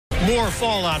More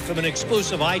fallout from an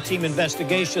exclusive I-Team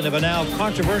investigation of a now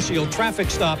controversial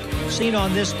traffic stop seen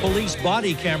on this police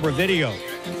body camera video.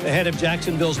 The head of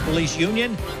Jacksonville's police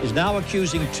union is now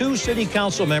accusing 2 city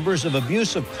council members of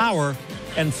abuse of power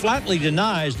and flatly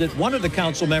denies that one of the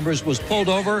council members was pulled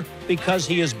over because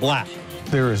he is black.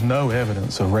 There is no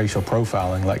evidence of racial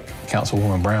profiling like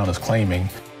Councilwoman Brown is claiming.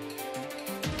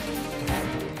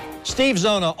 Steve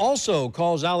Zona also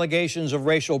calls allegations of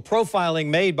racial profiling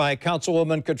made by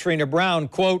Councilwoman Katrina Brown,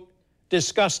 quote,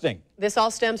 disgusting. This all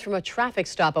stems from a traffic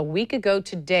stop a week ago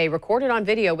today, recorded on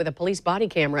video with a police body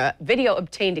camera, video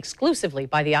obtained exclusively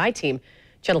by the I-Team.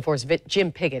 Channel 4's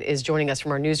Jim Piggott is joining us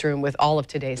from our newsroom with all of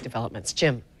today's developments.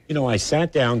 Jim. You know, I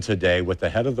sat down today with the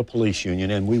head of the police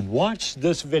union and we watched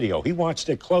this video. He watched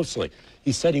it closely.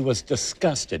 He said he was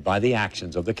disgusted by the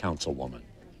actions of the councilwoman.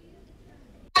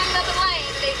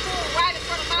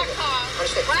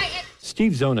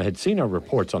 Steve Zona had seen our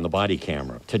reports on the body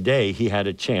camera. Today, he had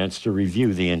a chance to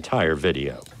review the entire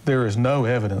video. There is no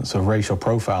evidence of racial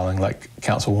profiling like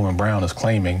Councilwoman Brown is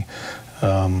claiming.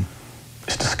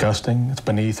 It's disgusting. It's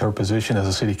beneath her position as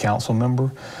a city council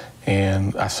member.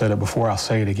 And I said it before, I'll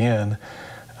say it again.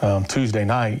 Tuesday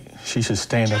night, she should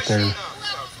stand up there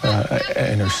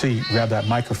in her seat, grab that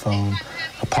microphone,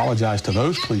 apologize to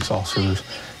those police officers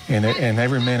and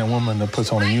every man and woman that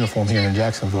puts on a uniform here in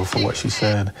Jacksonville for what she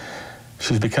said.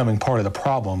 She's becoming part of the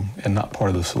problem and not part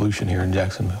of the solution here in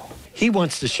Jacksonville. He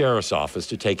wants the sheriff's office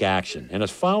to take action and has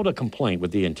filed a complaint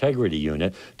with the integrity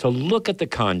unit to look at the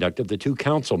conduct of the 2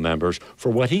 council members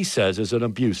for what he says is an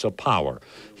abuse of power.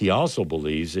 He also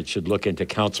believes it should look into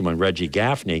Councilman Reggie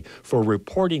Gaffney for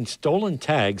reporting stolen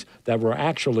tags that were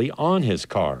actually on his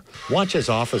car. Watch as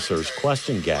officers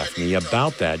question Gaffney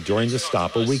about that during the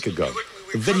stop a week ago.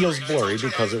 The video's blurry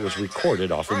because it was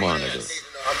recorded off a monitor.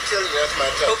 I'm telling you, that's my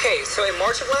time. Okay, so in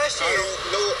March of last year...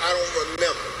 I don't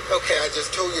remember. Okay. I just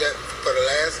told you that for the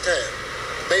last time.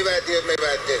 Maybe I did, maybe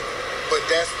I didn't. But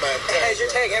that's my tag. Has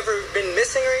your tag ever been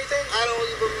missing or anything? I don't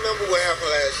even remember what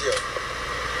happened last year.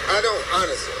 I don't,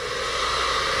 honestly.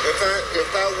 If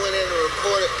I went in and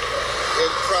reported,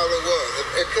 it probably was.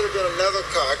 It could have been another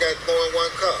car. I got more than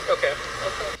one car. Okay.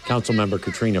 Councilmember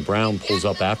Katrina Brown pulls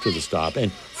up after the stop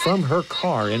and from her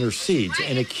car intercedes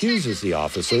and accuses the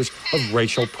officers of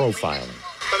racial profiling.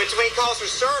 But between calls for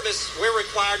service, we're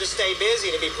required to stay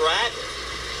busy and to be proactive.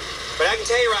 But I can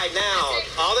tell you right now,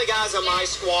 all the guys on my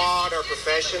squad are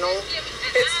professional.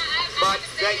 But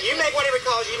you make whatever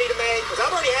calls you need to make. Because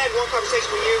I've already had one conversation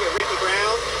with you and Ricky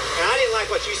Brown, and I didn't like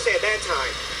what you said that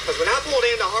time. Because when I pulled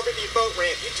into Harborview boat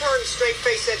ramp, you turned straight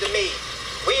face said to me,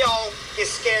 we all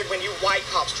get scared when you white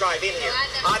cops drive in here.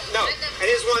 No, and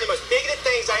it is one of the most bigoted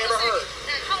things I ever heard.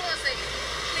 Hold on a second.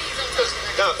 Please don't talk to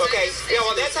me. No, okay. Yeah,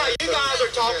 well, that's how you guys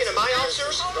are talking to my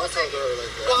officers. Don't talk to her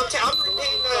like that. Well, I'm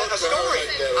repeating a story.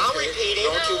 I'm repeating.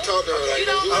 Don't you talk to her like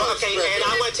that. Okay, and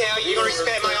I'm going to tell you, you're going to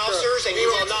respect my officers, and you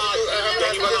will not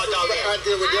dog in. I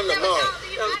deal with them tomorrow.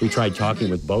 We tried talking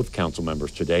with both council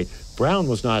members today. Brown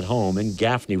was not home and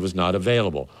Gaffney was not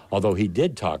available, although he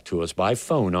did talk to us by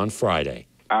phone on Friday.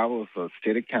 I was a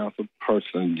city council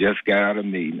person, just got out of a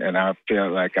meeting, and I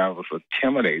felt like I was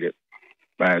intimidated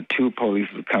by 2 police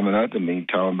coming up to me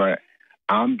talking about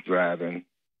I'm driving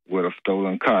with a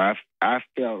stolen car. I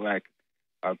felt like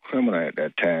a criminal at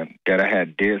that time, that I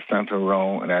had did something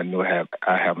wrong, and I knew I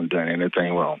haven't done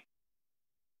anything wrong.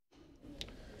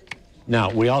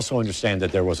 Now, we also understand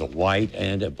that there was a white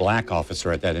and a black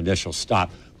officer at that initial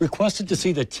stop, requested to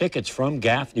see the tickets from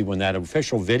Gaffney when that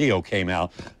official video came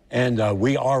out, and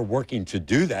we are working to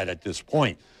do that at this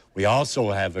point. We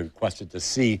also have requested to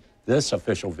see this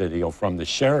official video from the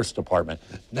Sheriff's Department.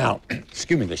 Now,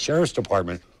 excuse me, the Sheriff's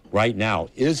Department right now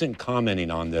isn't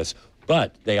commenting on this,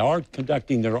 but they are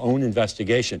conducting their own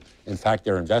investigation. In fact,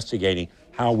 they're investigating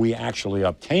how we actually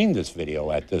obtained this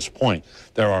video at this point.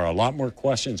 There are a lot more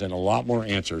questions and a lot more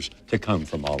answers to come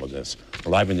from all of this.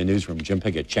 We're live in the newsroom, Jim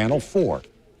Piggott, Channel 4,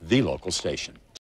 the local station.